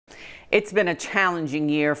It's been a challenging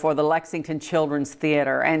year for the Lexington Children's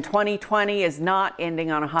Theater, and 2020 is not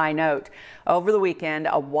ending on a high note. Over the weekend,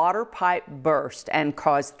 a water pipe burst and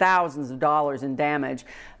caused thousands of dollars in damage.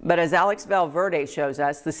 But as Alex Valverde shows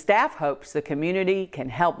us, the staff hopes the community can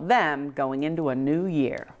help them going into a new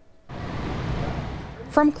year.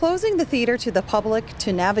 From closing the theater to the public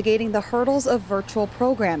to navigating the hurdles of virtual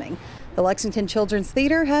programming, the Lexington Children's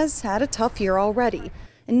Theater has had a tough year already.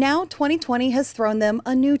 And now 2020 has thrown them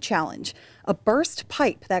a new challenge, a burst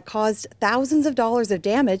pipe that caused thousands of dollars of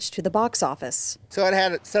damage to the box office. So it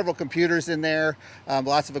had several computers in there,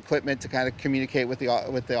 lots of equipment to kind of communicate with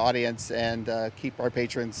the audience and keep our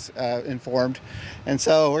patrons informed. And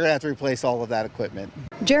so we're going to have to replace all of that equipment.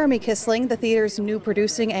 Jeremy Kissling, the theater's new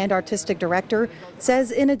producing and artistic director, says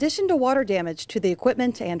in addition to water damage to the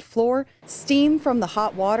equipment and floor, steam from the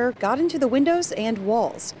hot water got into the windows and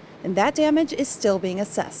walls. And that damage is still being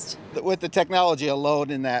assessed. With the technology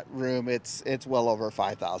alone in that room, it's well over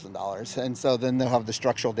 $5,000, and so then they'll have the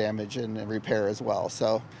structural damage and repair as well.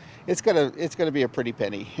 So it's gonna be a pretty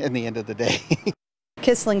penny in the end of the day.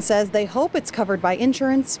 Kissling says they hope it's covered by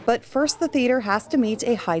insurance, but first the theater has to meet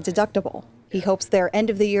a high deductible. He hopes their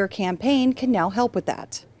end of the year campaign can now help with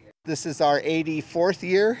that. This is our 84th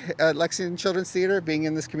year at Lexington Children's Theater being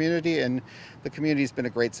in this community, and the community's been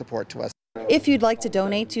a great support to us. If you'd like to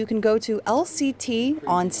donate, you can go to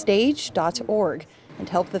lctonstage.org and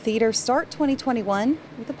help the theater start 2021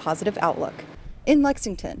 with a positive outlook. In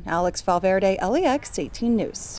Lexington, Alex Valverde, LEX 18 News.